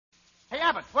Hey,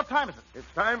 Abbott, what time is it?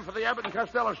 It's time for the Abbott and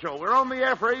Costello Show. We're on the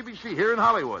air for ABC here in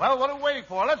Hollywood. Well, what are we waiting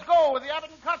for? Let's go with the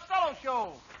Abbott and Costello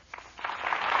Show.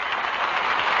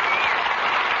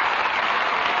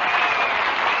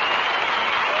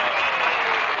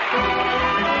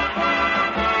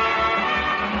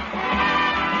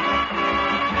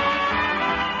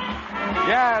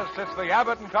 Yes, it's the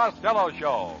Abbott and Costello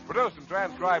Show, produced and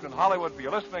transcribed in Hollywood for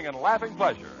your listening and laughing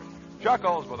pleasure.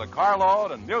 Chuckles with a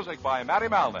carload and music by Matty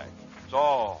Malnick. So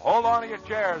hold on to your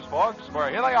chairs, folks, for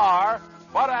here they are,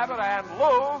 Bud Abbott and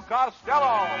Lou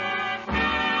Costello.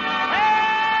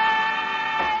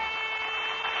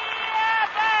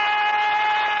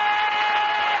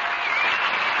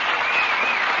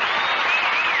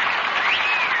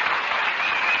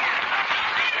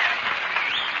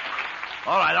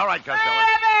 All right, Costello.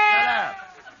 Hey, Abbott!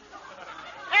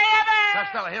 Hey, Abbott!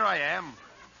 Costello, here I am.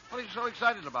 What are you so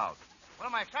excited about? What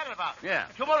am I excited about? Yeah.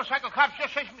 Two motorcycle cops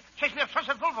just chased me up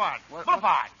Sunset Boulevard. What?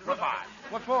 Boulevard.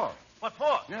 What for? What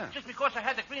for? Yeah. Just because I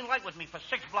had the green light with me for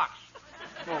 6 blocks.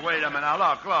 Well, wait a minute. Now,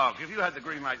 look. If you had the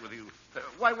green light with you,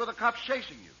 why were the cops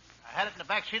chasing you? I had it in the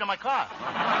back seat of my car.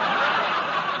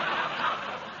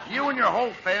 You and your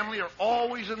whole family are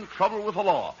always in trouble with the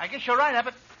law. I guess you're right,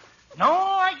 Abbott. No,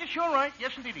 I guess you're right.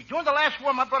 Yes, indeed. During the last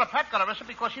war, my brother Pat got arrested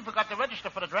because he forgot to register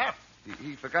for the draft.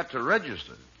 He forgot to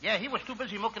register. Yeah, he was too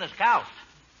busy milking his cows.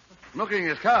 Milking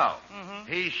his cow.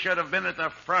 Mm-hmm. He should have been at the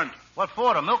front. What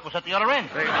for? The milk was at the other end.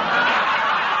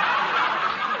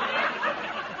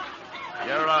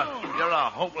 You're a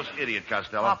hopeless idiot,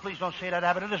 Costello. Oh, please don't say that,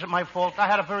 Abbott. It isn't my fault. I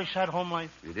had a very sad home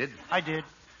life. You did? I did.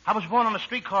 I was born on a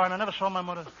streetcar, and I never saw my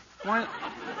mother.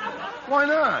 Why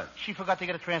not? She forgot to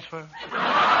get a transfer.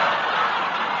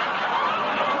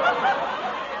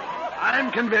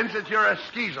 I'm convinced that you're a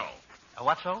schizo. A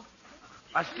what, so?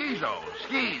 A schizo.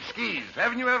 Skis.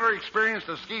 Haven't you ever experienced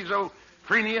a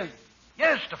schizophrenia?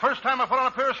 Yes, the first time I put on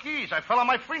a pair of skis, I fell on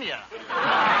my frenia.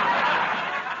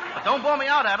 But don't bore me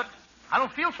out, Abbott. I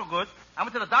don't feel so good. I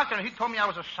went to the doctor, and he told me I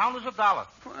was as sound as a dollar.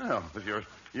 Well, if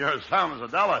you're as sound as a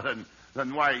dollar,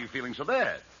 then why are you feeling so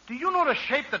bad? Do you know the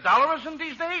shape the dollar is in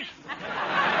these days?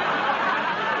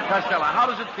 Costello, how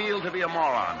does it feel to be a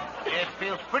moron? It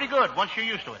feels pretty good once you're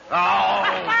used to it. Oh!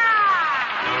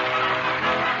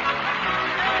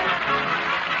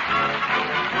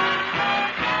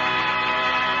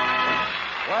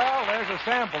 Well, there's a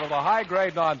sample of the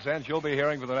high-grade nonsense you'll be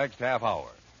hearing for the next half hour.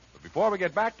 But before we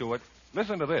get back to it,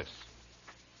 listen to this.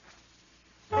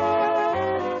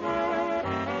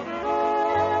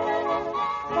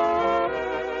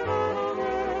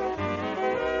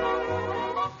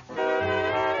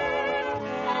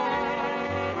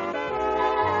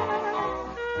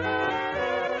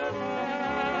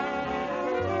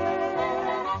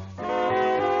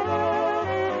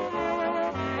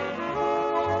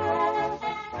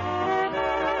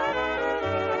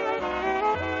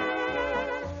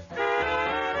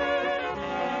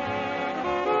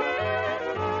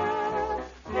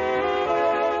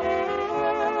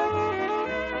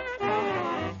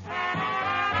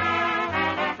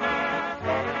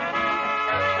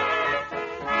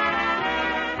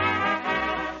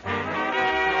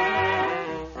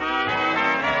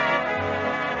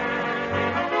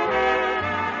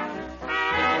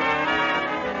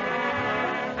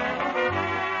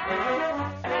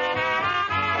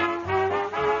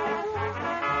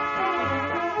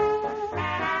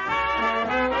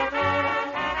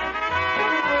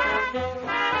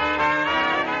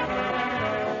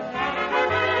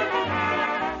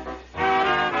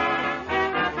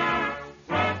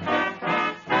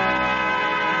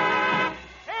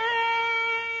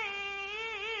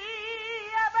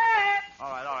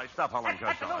 Stop howling,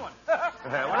 Costello. Stop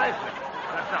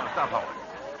howling.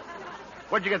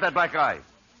 Where'd you get that black eye?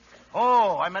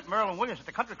 Oh, I met Marilyn Williams at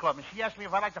the country club, and she asked me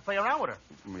if I'd like to play around with her.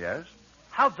 Yes?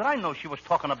 How did I know she was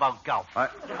talking about golf?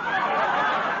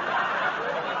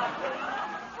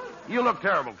 You look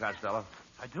terrible, Costello.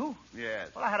 I do? Yes.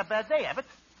 Well, I had a bad day, Abbott.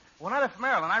 When I left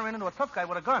Maryland, I ran into a tough guy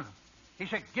with a gun. He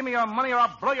said, "Give me your money or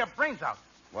I'll blow your brains out."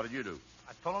 What did you do?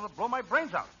 I told him to blow my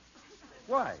brains out.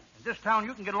 Why? In this town,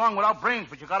 you can get along without brains,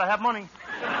 but you gotta have money.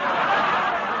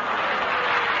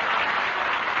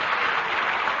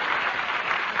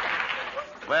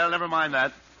 Well, never mind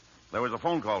that. There was a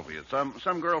phone call for you.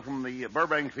 Some girl from the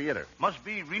Burbank Theater. Must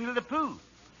be Reenie the Pooh.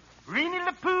 Reenie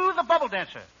the Pooh, the bubble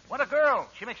dancer. What a girl.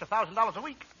 She makes $1,000 a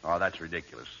week. Oh, that's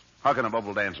ridiculous. How can a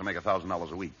bubble dancer make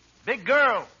 $1,000 a week? Big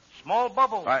girl. Small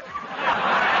bubble.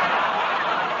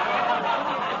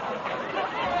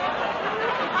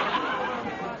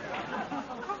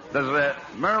 Does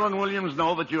Marilyn Williams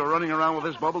know that you're running around with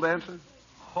this bubble dancer?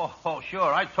 Oh,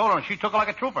 sure. I told her, and she took it like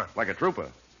a trooper. Like a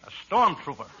trooper? A storm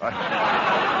trooper.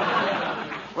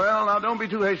 Well, now, don't be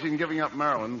too hasty in giving up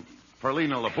Marilyn. For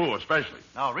Lena LaPoo, especially.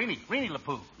 No, Reenie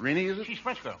LaPoo. Reenie, is it? She's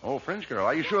French girl. Oh, French girl.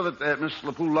 Are you sure that Miss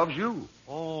LaPoo loves you?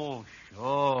 Oh,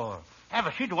 sure. Yeah,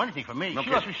 but she'd do anything for me. Okay. She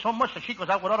loves me so much that she goes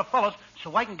out with other fellows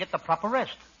so I can get the proper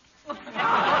rest. Ain't she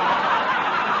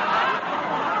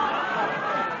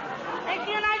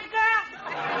a nice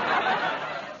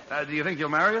girl? Do you think you'll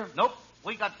marry her? Nope.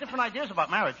 We got different ideas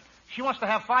about marriage. She wants to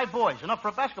have 5 boys, enough for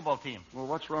a basketball team. Well,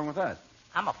 what's wrong with that?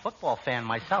 I'm a football fan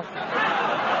myself.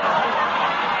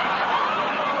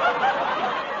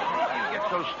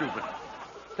 So stupid.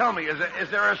 Tell me, is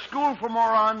there a school for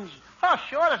morons? Oh,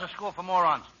 sure there's a school for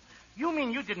morons. You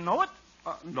mean you didn't know it?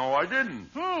 No, I didn't.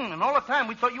 And all the time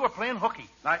we thought you were playing hooky.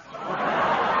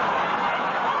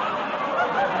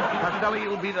 Costello,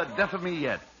 you'll be the death of me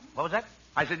yet. What was that?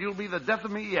 I said you'll be the death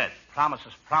of me yet.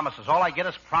 Promises. All I get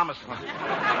is promises.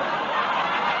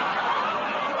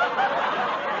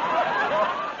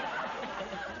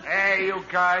 Hey, you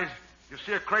guys. You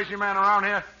see a crazy man around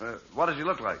here? What does he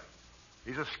look like?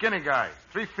 He's a skinny guy,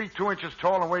 3 feet 2 inches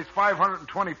tall and weighs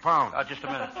 520 pounds. Just a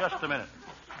minute.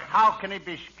 How can he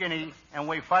be skinny and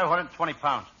weigh 520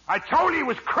 pounds? I told you he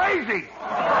was crazy.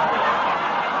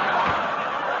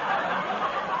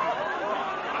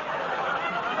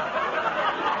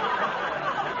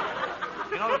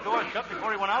 You know the door shut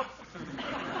before he went out?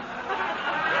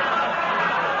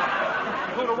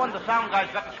 2 to 1, the sound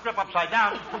guy's got the script upside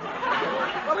down.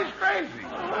 Well, he's crazy.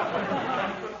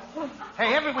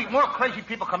 Hey, every week more crazy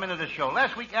people come into this show.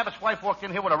 Last week, Abbott's wife walked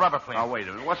in here with a rubber plant. Now, wait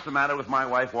a minute. What's the matter with my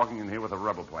wife walking in here with a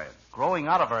rubber plant? Growing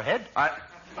out of her head? Mr.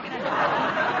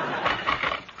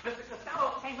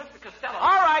 Costello. Hey, Mr. Costello.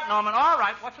 All right, Norman, all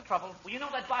right. What's the trouble? Well, you know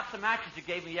that box of matches you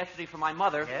gave me yesterday for my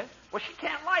mother? Yes? Well, she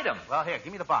can't light them. Well, here,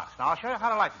 give me the box. Now, I'll show you how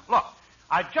to light them. Look,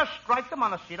 I just striped them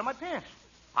on the seat of my pants.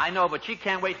 I know, but she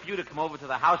can't wait for you to come over to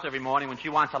the house every morning when she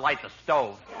wants to light the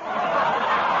stove.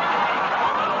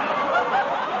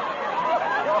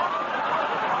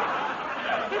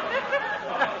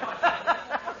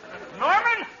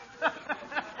 Norman?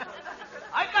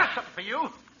 I got something for you,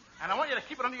 and I want you to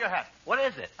keep it under your hat. What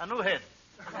is it? A new head.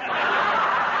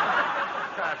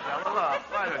 Costello, look,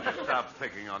 why don't you stop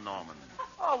picking on Norman?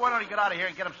 Oh, why don't he get out of here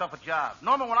and get himself a job?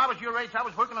 Norman, when I was your age, I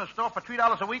was working in a store for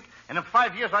 $3 a week, and in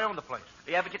 5 years, I owned the place.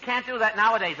 Yeah, but you can't do that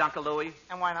nowadays, Uncle Louie.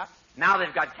 And why not? Now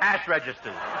they've got cash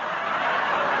registers.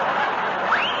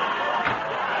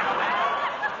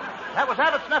 That was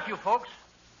Abbott's nephew, folks.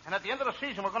 And at the end of the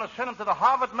season, we're going to send him to the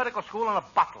Harvard Medical School in a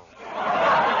bottle. Oh,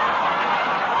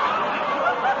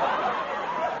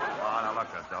 now,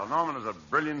 look, Costello. Norman is a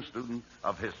brilliant student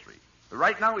of history.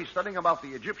 Right now, he's studying about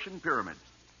the Egyptian pyramids.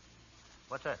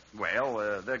 What's that?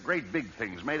 Well, they're great big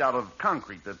things made out of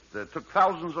concrete that took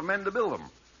thousands of men to build them.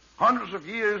 Hundreds of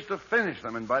years to finish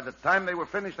them, and by the time they were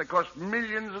finished, they cost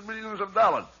millions and millions of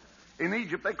dollars. In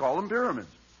Egypt, they call them pyramids.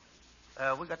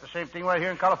 We got the same thing right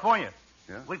here in California.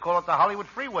 Yeah? We call it the Hollywood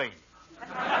Freeway.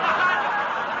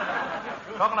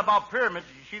 Talking about pyramids,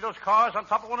 did you see those cars on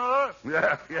top of one another?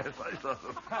 Yeah, yes, I saw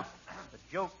them. The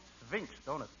joke vinks,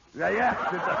 don't it? Yeah.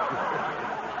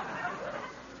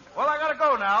 Well, I gotta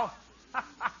go now.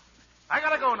 I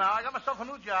got myself a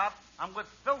new job. I'm with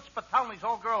Phil Spitalny's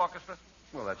all-girl orchestra.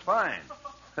 Well, that's fine.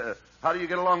 How do you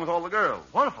get along with all the girls?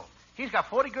 Wonderful. He's got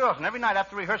 40 girls, and every night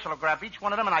after rehearsal, I'll grab each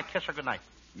one of them and I kiss her goodnight.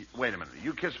 Wait a minute.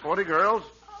 You kiss 40 girls?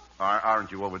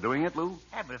 Aren't you overdoing it, Lou?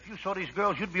 Yeah, but if you saw these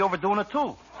girls, you'd be overdoing it,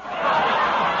 too.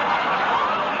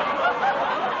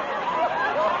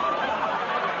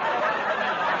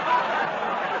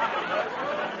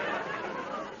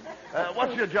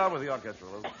 What's your job with the orchestra,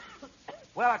 Lou?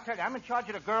 Well, I tell you, I'm in charge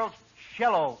of the girls'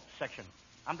 cello section.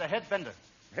 I'm the head bender.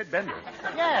 Head bender.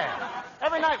 Yeah.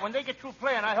 Every night when they get through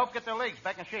playing, I help get their legs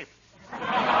back in shape.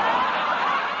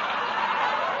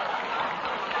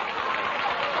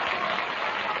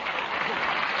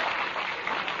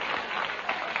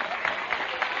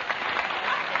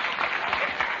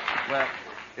 Well,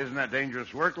 isn't that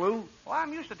dangerous work, Lou? Well,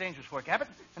 I'm used to dangerous work, Abbott.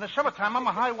 In the summertime, I'm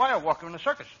a high wire walker in the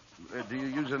circus. Do you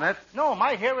use a net? No,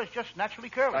 my hair is just naturally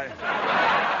curly.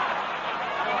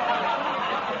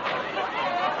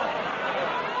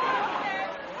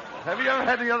 Have you ever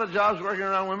had any other jobs working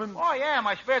around women? Oh, yeah. In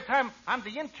my spare time, I'm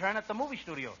the intern at the movie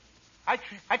studio. I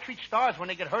treat stars when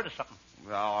they get hurt or something.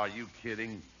 Oh, are you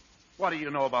kidding? What do you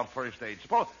know about first aid?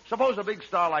 Suppose a big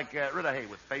star like Rita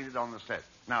Hayworth fainted on the set.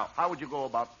 Now, how would you go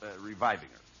about reviving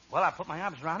her? Well, I put my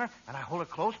arms around her, and I hold her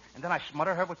close, and then I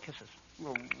smother her with kisses.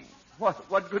 Well,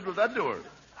 what good would that do her?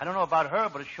 I don't know about her,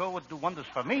 but it sure would do wonders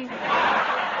for me.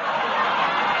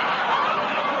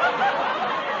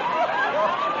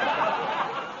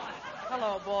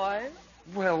 boys.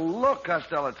 Well, look,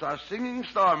 Costello, it's our singing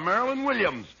star, Marilyn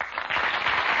Williams.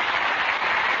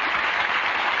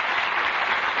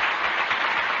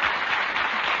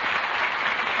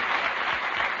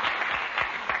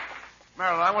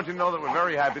 Marilyn, I want you to know that we're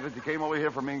very happy that you came over here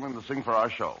from England to sing for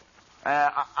our show.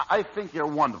 I think you're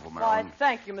wonderful, Marilyn. Why,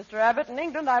 thank you, Mr. Abbott. In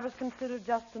England, I was considered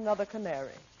just another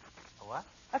canary. A what?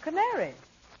 A canary.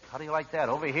 How do you like that?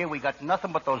 Over here, we got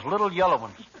nothing but those little yellow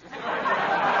ones.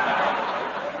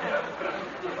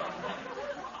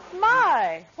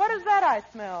 My, what is that I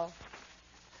smell?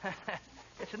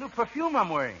 It's a new perfume I'm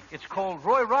wearing. It's called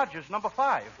Roy Rogers No.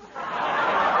 5.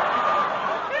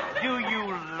 Do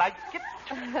you like it?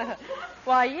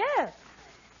 Why, yes.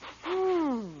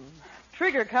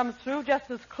 Trigger comes through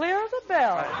just as clear as a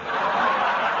bell.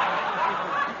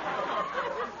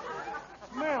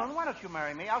 Marilyn, why don't you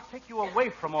marry me? I'll take you away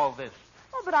from all this.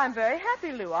 Oh, but I'm very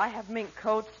happy, Lou. I have mink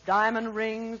coats, diamond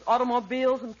rings,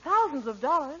 automobiles, and thousands of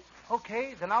dollars.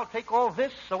 Okay, then I'll take all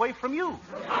this away from you.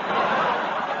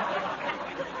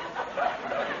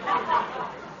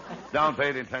 Don't pay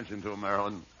any attention to him,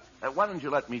 Marilyn. Why don't you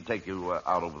let me take you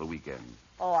out over the weekend?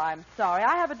 Oh, I'm sorry.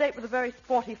 I have a date with a very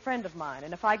sporty friend of mine,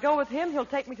 and if I go with him, he'll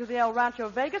take me to the El Rancho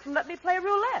Vegas and let me play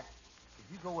roulette.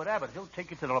 If you go with Abbott, he'll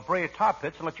take you to the La Brea tar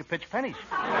pits and let you pitch pennies.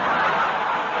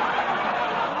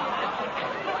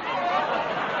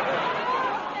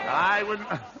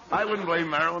 I wouldn't blame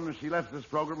Marilyn if she left this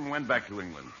program and went back to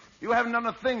England. You haven't done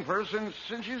a thing for her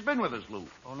since she's been with us, Lou.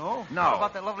 Oh, no? No. What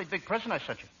about that lovely big present I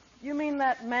sent you? You mean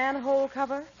that manhole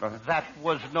cover? That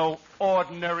was no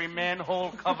ordinary manhole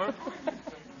cover.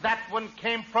 That one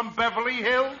came from Beverly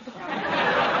Hills.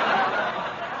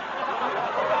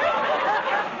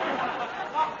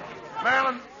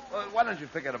 Marilyn, why don't you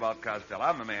forget about Costello?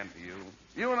 I'm the man for you.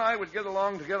 You and I would get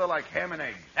along together like ham and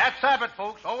eggs. That's Abbott,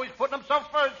 folks. Always putting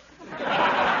himself first.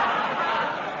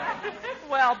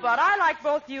 Well, Bud, I like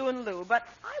both you and Lou, but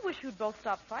I wish you'd both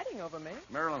stop fighting over me.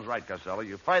 Marilyn's right, Costello.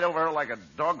 You fight over her like a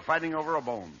dog fighting over a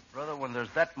bone. Brother, when there's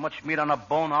that much meat on a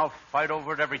bone, I'll fight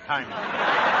over it every time.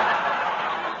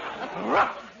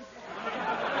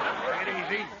 Take it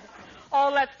easy.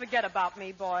 Oh, let's forget about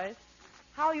me, boys.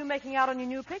 How are you making out on your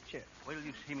new picture? Wait till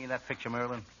you see me in that picture,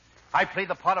 Marilyn. I play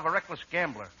the part of a reckless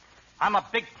gambler. I'm a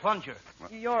big plunger.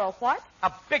 You're a what?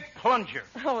 A big plunger.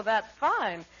 Oh, that's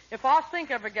fine. If our sink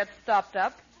ever gets stopped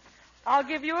up, I'll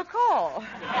give you a call.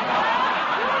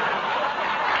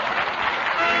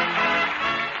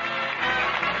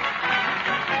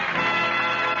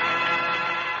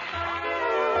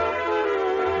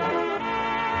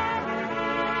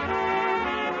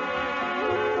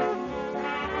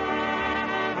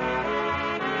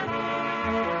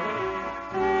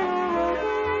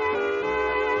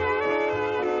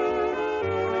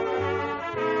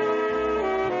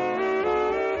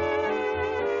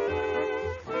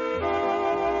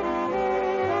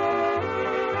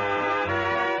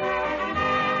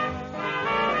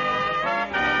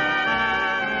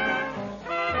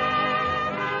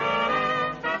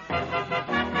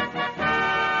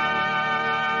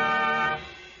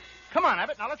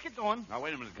 let's get going. Now,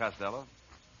 wait a minute, Costello.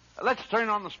 Let's turn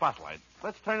on the spotlight.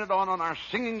 Let's turn it on our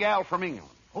singing gal from England.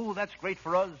 Oh, that's great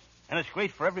for us, and it's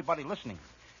great for everybody listening.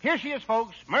 Here she is,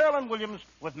 folks, Marilyn Williams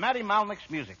with Matty Malnick's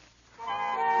music.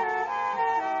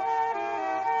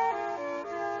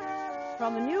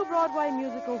 From the new Broadway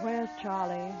musical, Where's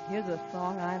Charlie? Here's a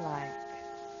song I like.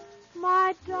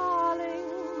 My darling,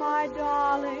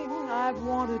 I've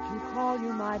wanted to call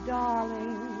you my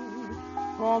darling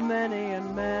for many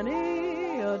and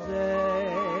many a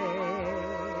day.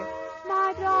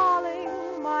 My darling,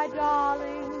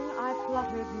 I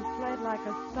fluttered and fled like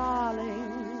a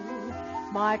starling.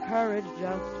 My courage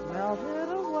just melted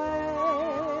away.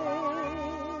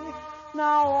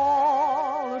 Now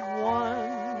all at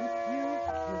once you've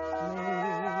kissed me,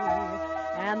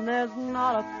 and there's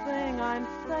not a thing I'm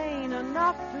sane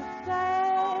enough to say,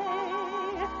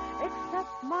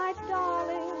 except my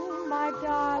darling,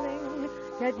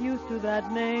 get used to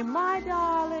that name, my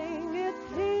darling,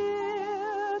 it's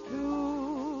here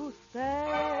to stay.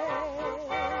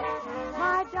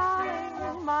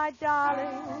 My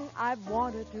darling, I've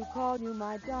wanted to call you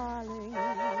my darling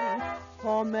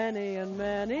for many and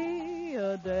many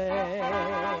a day.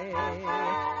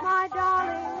 My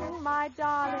darling,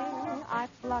 I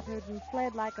fluttered and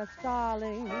fled like a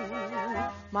starling.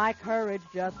 My courage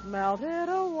just melted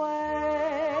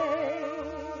away.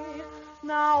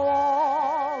 Now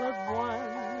all at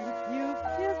once you've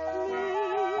kissed me,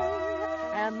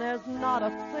 and there's not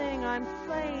a thing I'm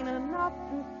sane enough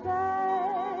to say,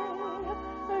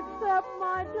 except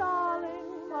my darling,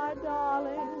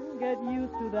 get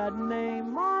used to that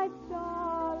name, my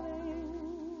darling.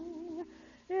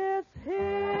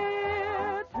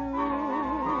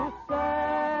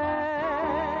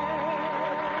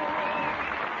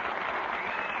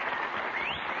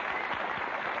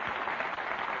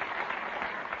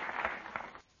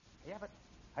 Yeah, but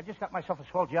I just got myself a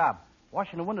swell job.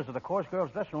 Washing the windows of the chorus girls'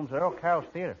 dressing rooms at Earl Carroll's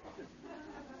theater.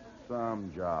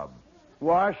 Some job.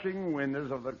 Washing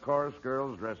windows of the chorus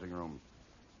girls' dressing rooms.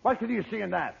 What could you see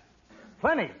in that?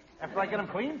 Plenty. After I get them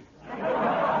clean.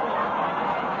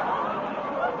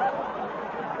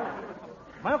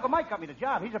 My Uncle Mike got me the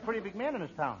job. He's a pretty big man in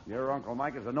this town. Your Uncle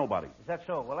Mike is a nobody. Is that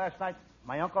so? Well, last night,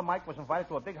 my Uncle Mike was invited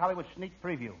to a big Hollywood sneak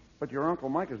preview. But your Uncle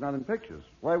Mike is not in pictures.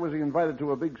 Why was he invited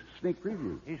to a big sneak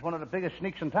preview? He's one of the biggest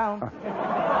sneaks in town.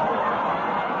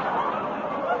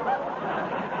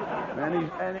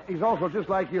 And he's also just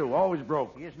like you, always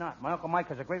broke. He is not. My Uncle Mike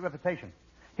has a great reputation.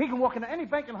 He can walk into any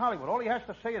bank in Hollywood. All he has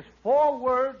to say is 4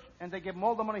 words, and they give him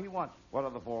all the money he wants. What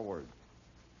are the 4 words?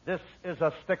 This is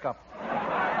a stick-up.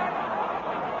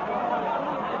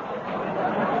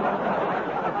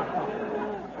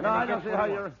 No, I don't see how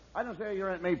your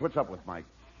Aunt May puts up with Mike.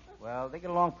 Well, they get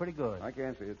along pretty good. I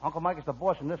can't see it. Uncle Mike is the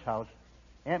boss in this house.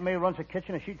 Aunt May runs the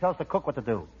kitchen, and she tells the cook what to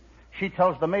do. She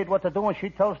tells the maid what to do, and she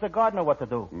tells the gardener what to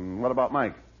do. What about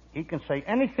Mike? He can say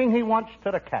anything he wants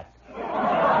to the cat.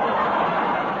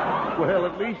 Well,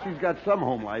 at least he's got some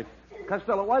home life.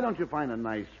 Costello, why don't you find a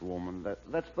nice woman?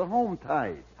 That's the home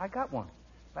type. I got one.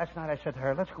 Last night I said to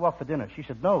her, let's go out for dinner. She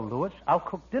said, no, Louis, I'll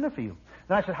cook dinner for you.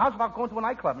 Then I said, how's about going to a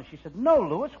nightclub? And she said, no,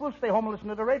 Louis, we'll stay home and listen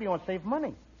to the radio and save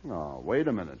money. Oh, wait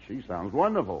a minute. She sounds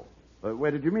wonderful.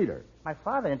 Where did you meet her? My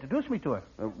father introduced me to her.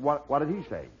 What did he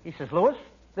say? He says, Louis,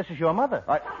 this is your mother.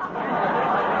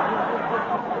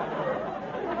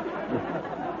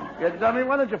 Yeah, Dummy,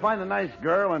 why don't you find a nice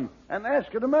girl and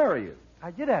ask her to marry you?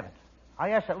 I did have it. I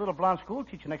asked that little blonde school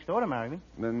teacher next door to marry me.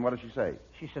 Then what did she say?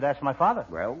 She said, ask my father.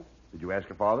 Well, did you ask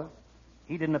her father?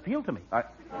 He didn't appeal to me. Oh,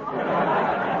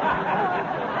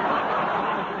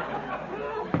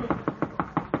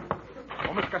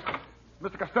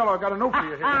 Mr. Costello, I got a note for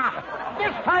you here.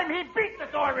 This time he beat the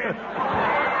door in.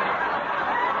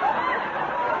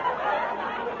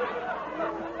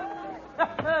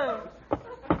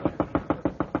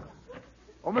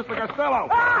 Oh, Mr. Costello.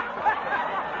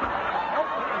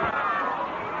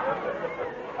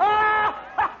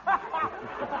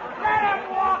 Let him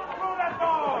walk through the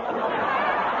door.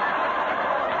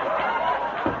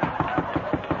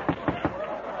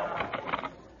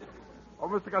 Oh,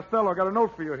 Mr. Costello, I got a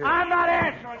note for you here. I'm not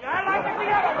answering you. I like it the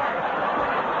other way.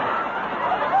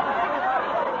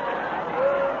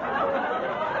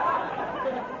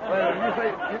 Well, you say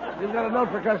you've got a note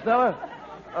for Costello?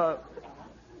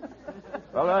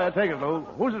 Well, take it, Lou.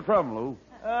 Who's it from, Lou?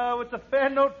 It's a fair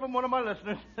note from one of my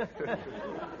listeners. It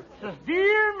says,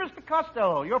 Dear Mr.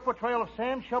 Costello, your portrayal of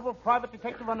Sam Shovel, private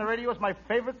detective on the radio, is my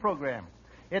favorite program.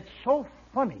 It's so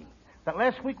funny that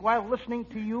last week while listening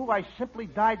to you, I simply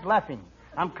died laughing.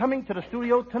 I'm coming to the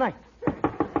studio tonight.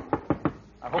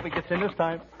 I hope he gets in this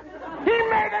time. He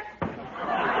made it!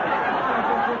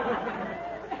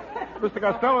 Mr.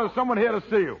 Costello, there's someone here to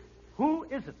see you. Who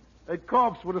is it? A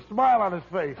corpse with a smile on his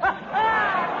face.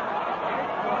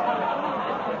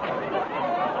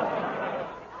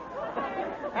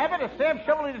 Abbott, a Sam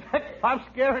Shovel detective. I'm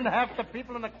scaring half the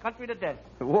people in the country to death.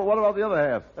 What about the other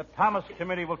half? The Thomas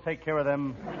Committee will take care of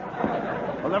them.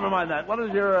 Well, never mind that. What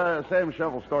is your Sam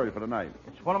Shovel story for tonight?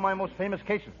 It's one of my most famous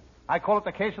cases. I call it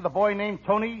the case of the boy named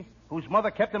Tony, whose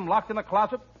mother kept him locked in a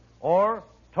closet, or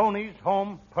Tony's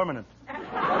home permanent.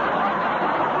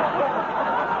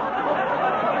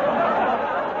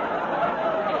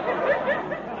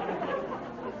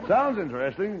 Sounds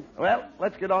interesting. Well,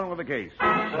 let's get on with the case.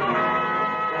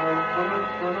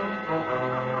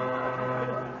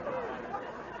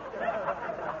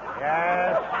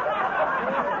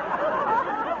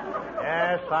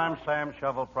 Yes, I'm Sam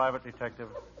Shovel, private detective.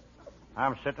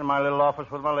 I'm sitting in my little office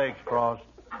with my legs crossed.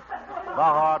 The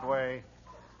hard way.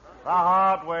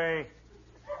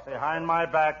 Behind my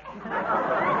back.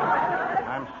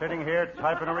 I'm sitting here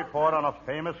typing a report on a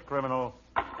famous criminal.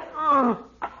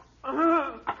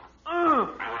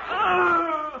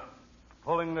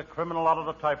 Pulling the criminal out of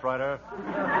the typewriter.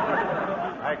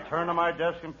 I turn to my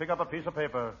desk and pick up a piece of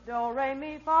paper. Do, re,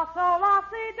 mi, fa, sol, la,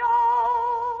 si, do.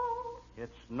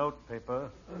 It's note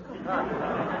paper.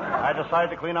 I decide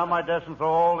to clean out my desk and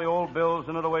throw all the old bills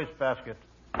into the wastebasket.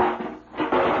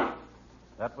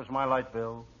 That was my light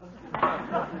bill.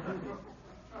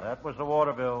 That was the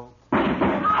water bill.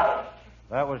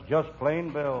 That was just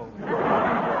plain bill.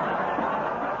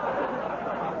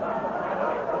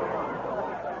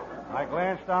 I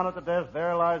glanced down at the desk.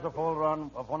 There lies a folder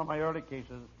of one of my early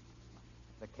cases.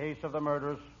 The case of the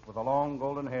murderess with the long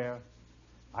golden hair.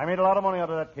 I made a lot of money out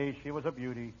of that case. She was a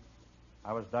beauty.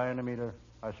 I was dying to meet her.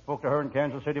 I spoke to her in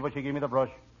Kansas City, but she gave me the brush.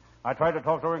 I tried to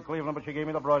talk to her in Cleveland, but she gave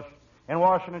me the brush. In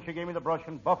Washington, she gave me the brush.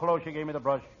 In Buffalo, she gave me the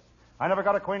brush. I never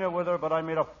got acquainted with her, but I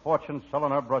made a fortune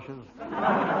selling her brushes.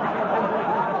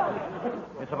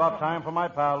 It's about time for my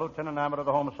pal, Lieutenant Abbott of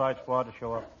the Homicide Squad, to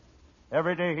show up.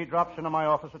 Every day he drops into my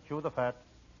office to chew the fat.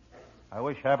 I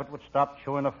wish Abbott would stop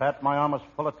chewing the fat. My arm is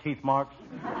full of teeth marks.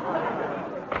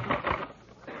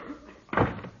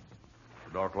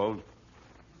 The door closed.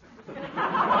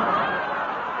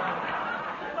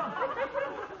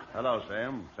 Hello,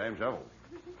 Sam. Sam Shovel.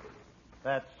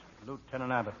 That's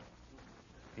Lieutenant Abbott.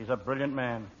 He's a brilliant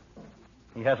man.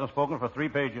 He hasn't spoken for 3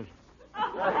 pages.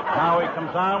 Now he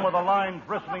comes on with a line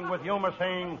bristling with humor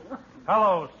saying,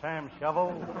 "Hello, Sam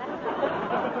Shovel."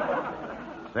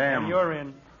 Sam. And you're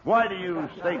in. Why do you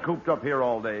stay cooped up here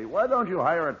all day? Why don't you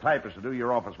hire a typist to do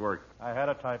your office work? I had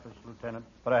a typist, Lieutenant,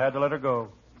 but I had to let her go.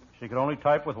 She could only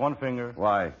type with one finger.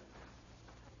 Why?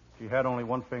 She had only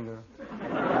one finger.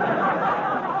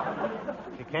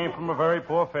 She came from a very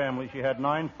poor family. She had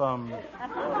 9 thumbs.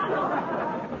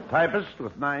 A typist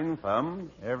with 9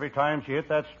 thumbs? Every time she hit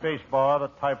that space bar, the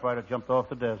typewriter jumped off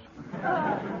the desk.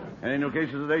 Any new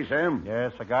cases today, Sam?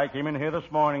 Yes, a guy came in here this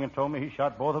morning and told me he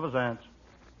shot both of his aunts.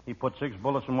 He put 6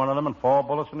 bullets in one of them and 4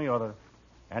 bullets in the other.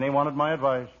 And he wanted my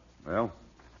advice. Well,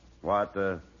 what'd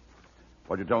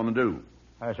you tell him to do?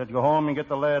 I said, go home and get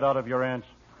the lead out of your aunts.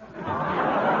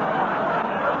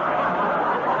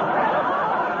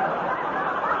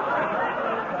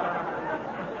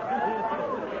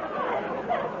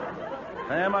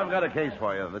 Sam, I've got a case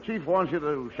for you. The chief wants you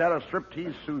to shadow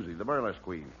Striptease Susie, the burlesque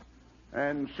queen,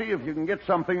 and see if you can get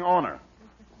something on her.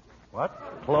 What?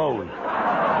 Clothes.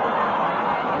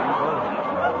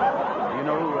 You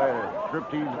know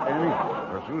Striptease Annie?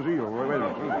 Or Susie? Or wait a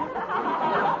minute, Susie.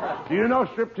 Do you know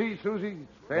Striptease Susie,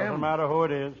 Sam? Doesn't matter who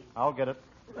it is. I'll get it.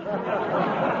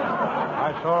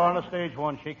 I saw her on the stage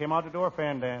once. She came out to do her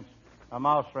fan dance. A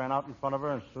mouse ran out in front of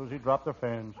her, and Susie dropped her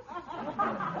fans.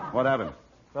 What happened?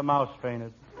 The mouse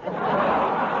fainted.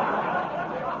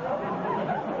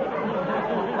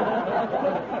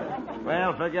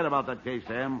 Well, forget about that case,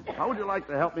 Sam. How would you like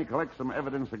to help me collect some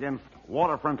evidence against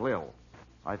Waterfront Lil?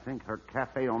 I think her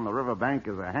cafe on the riverbank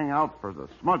is a hangout for the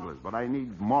smugglers, but I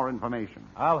need more information.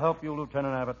 I'll help you,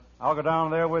 Lieutenant Abbott. I'll go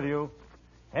down there with you.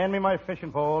 Hand me my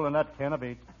fishing pole and that can of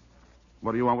bait.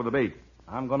 What do you want with the bait?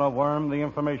 I'm going to worm the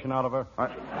information out of her.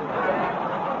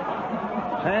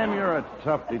 Sam, you're a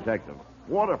tough detective.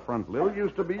 Waterfront Lil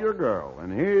used to be your girl,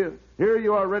 and here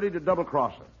you are ready to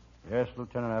double-cross her. Yes,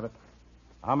 Lieutenant Abbott.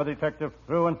 I'm a detective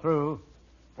through and through.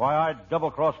 Why, I'd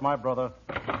double-cross my brother.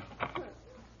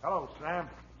 Hello, Sam.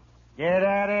 Get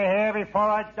out of here before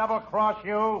I double-cross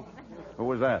you. Who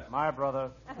was that? My brother.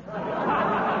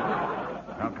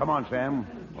 Now, come on, Sam.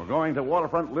 We're going to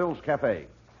Waterfront Lil's Cafe.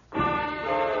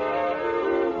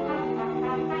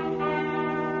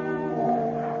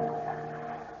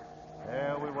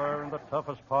 There we were in the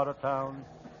toughest part of town.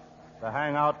 The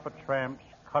hangout for tramps,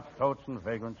 cutthroats, and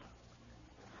vagrants.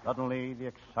 Suddenly, the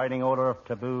exciting odor of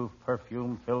taboo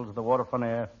perfume fills the waterfront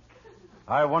air.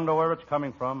 I wonder where it's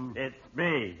coming from. It's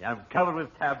me. I'm covered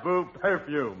with taboo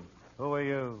perfume. Who are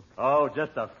you? Oh,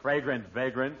 just a fragrant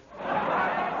vagrant.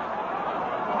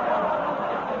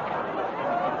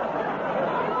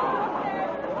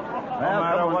 No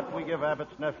matter what we give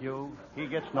Abbott's nephew, he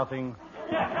gets nothing.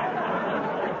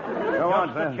 Go on,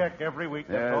 Just Sam. a check every week.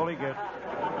 That's Yes. all he gets.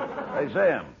 Hey,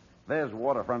 Sam, there's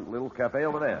Waterfront Lil's Cafe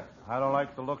over there. I don't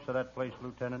like the looks of that place,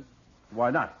 Lieutenant. Why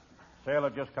not?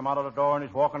 Sailor just come out of the door and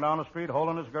he's walking down the street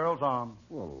holding his girl's arm.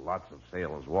 Well, lots of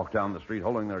sailors walk down the street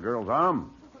holding their girl's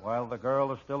arm. While the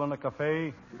girl is still in the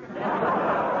cafe.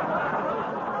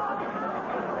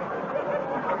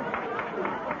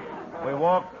 We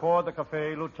walked toward the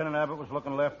cafe. Lieutenant Abbott was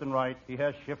looking left and right. He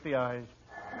has shifty eyes.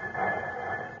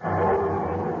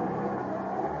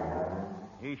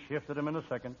 He shifted him in a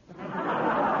second.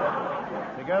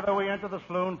 Together we entered the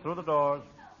saloon through the doors.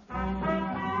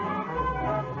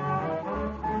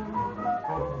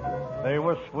 They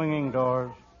were swinging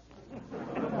doors.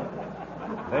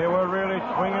 They were really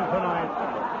swinging tonight.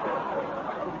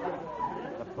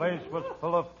 The place was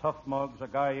full of tough mugs. A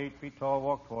guy 8 feet tall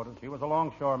walked toward us. He was a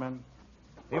longshoreman.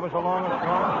 He was a long and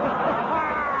strong.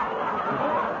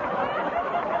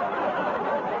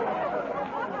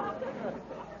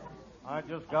 I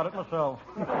just got it myself.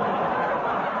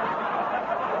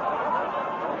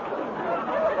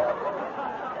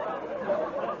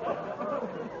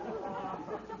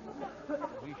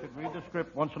 We should read the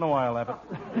script once in a while, Abbott.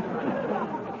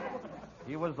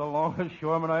 He was the longest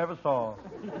shoreman I ever saw.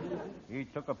 He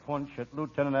took a punch at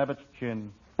Lieutenant Abbott's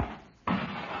chin.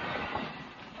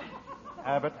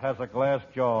 Abbott has a glass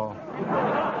jaw.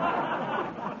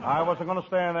 I wasn't going to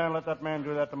stand there and let that man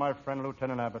do that to my friend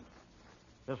Lieutenant Abbott.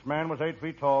 This man was 8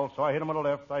 feet tall, so I hit him with a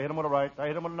left, I hit him with a right, I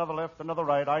hit him with another left, another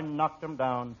right. I knocked him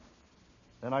down.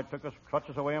 Then I took his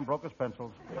crutches away and broke his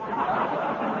pencils.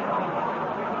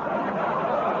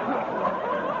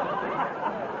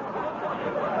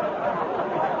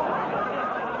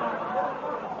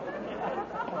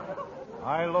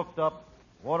 I looked up.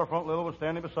 Waterfront Lil was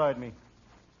standing beside me.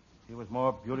 She was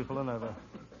more beautiful than ever.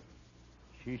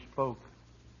 She spoke.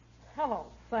 Hello,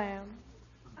 Sam.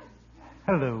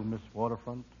 Hello, Miss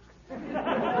Waterfront.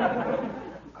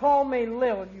 Call me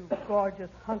Lil, you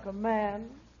gorgeous hunk of man.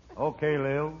 Okay,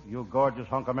 Lil, you gorgeous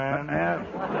hunk of man.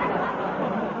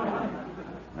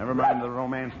 Never mind the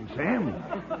romancing, Sam.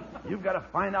 You've got to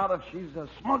find out if she's a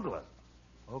smuggler.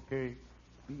 Okay.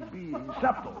 Be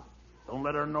subtle. Don't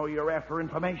let her know you're after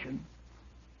information.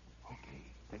 Okay,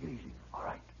 take it easy. All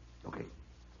right. Okay.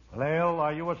 Lil,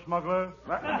 are you a smuggler?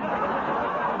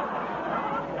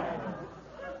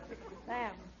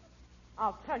 Sam,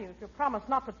 I'll tell you if you promise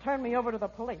not to turn me over to the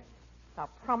police. Now,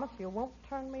 promise you won't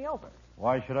turn me over.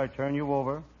 Why should I turn you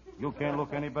over? You can't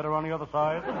look any better on the other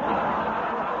side.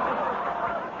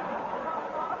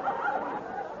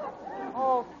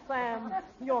 Oh, Sam,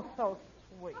 you're so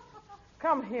sweet.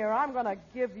 Come here. I'm going to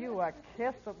give you a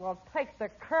kiss that will take the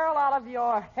curl out of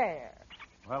your hair.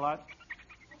 Well,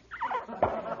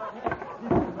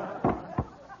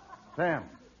 Sam,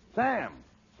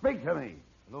 speak to me.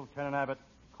 Lieutenant Abbott,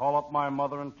 call up my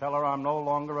mother and tell her I'm no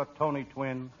longer a Tony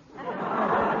twin.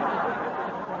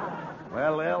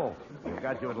 Well, Lil, we've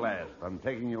got you at last. I'm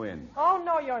taking you in. Oh,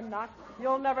 no, you're not.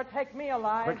 You'll never take me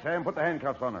alive. Quick, Sam, put the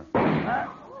handcuffs on her.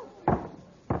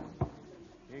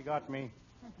 She got me.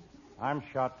 I'm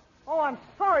shot. Oh, I'm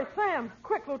sorry, Sam.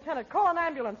 Quick, Lieutenant, call an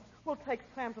ambulance. We'll take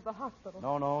Sam to the hospital.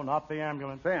 No, not the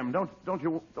ambulance. Sam, don't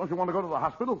you want to go to the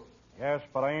hospital? Yes,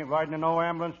 but I ain't riding in no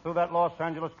ambulance through that Los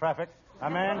Angeles traffic. A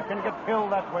man can get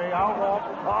killed that way. I'll walk.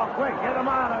 Oh, quick, get him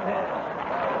out of here.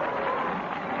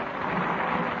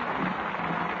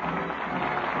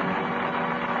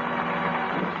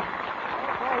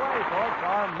 All right, folks,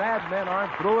 our madmen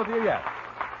aren't through with you yet.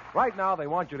 Right now, they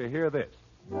want you to hear this.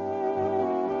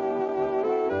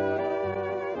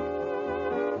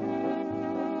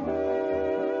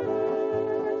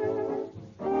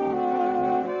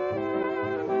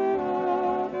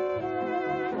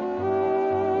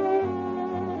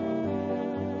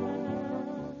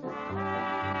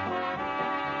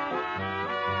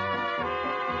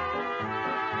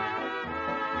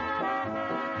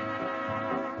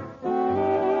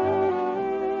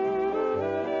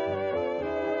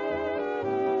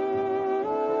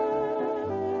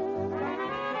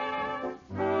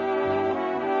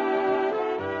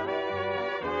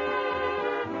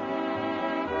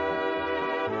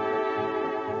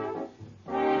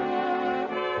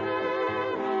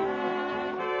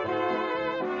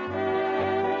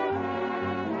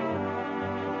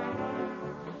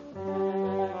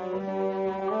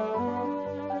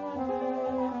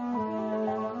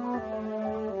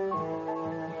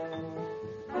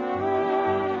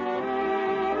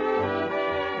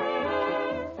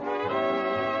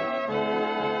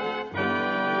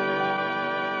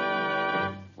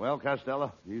 Well,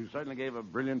 Costello, you certainly gave a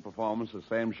brilliant performance as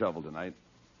Sam Shovel tonight.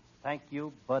 Thank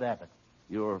you, Bud Abbott.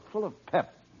 You were full of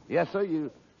pep. Yes, sir,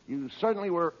 you certainly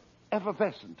were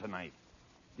effervescent tonight.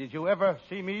 Did you ever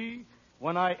see me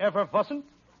when I ever fussn't?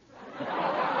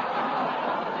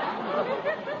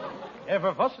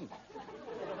 Ever fussn't?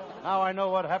 Now I know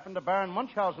what happened to Baron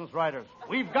Munchausen's riders.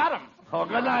 We've got 'em. Oh,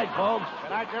 good night, folks. Good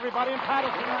night to everybody in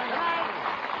Patterson. Good night.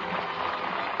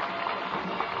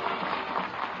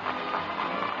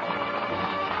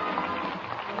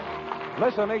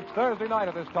 Listen each Thursday night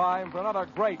at this time for another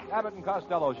great Abbott and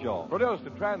Costello show, produced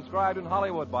and transcribed in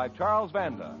Hollywood by Charles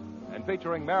Vanda, and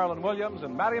featuring Marilyn Williams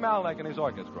and Matty Malnick and his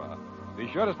orchestra.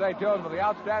 Be sure to stay tuned for the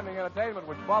outstanding entertainment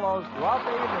which follows throughout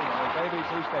the evening on this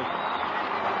ABC station.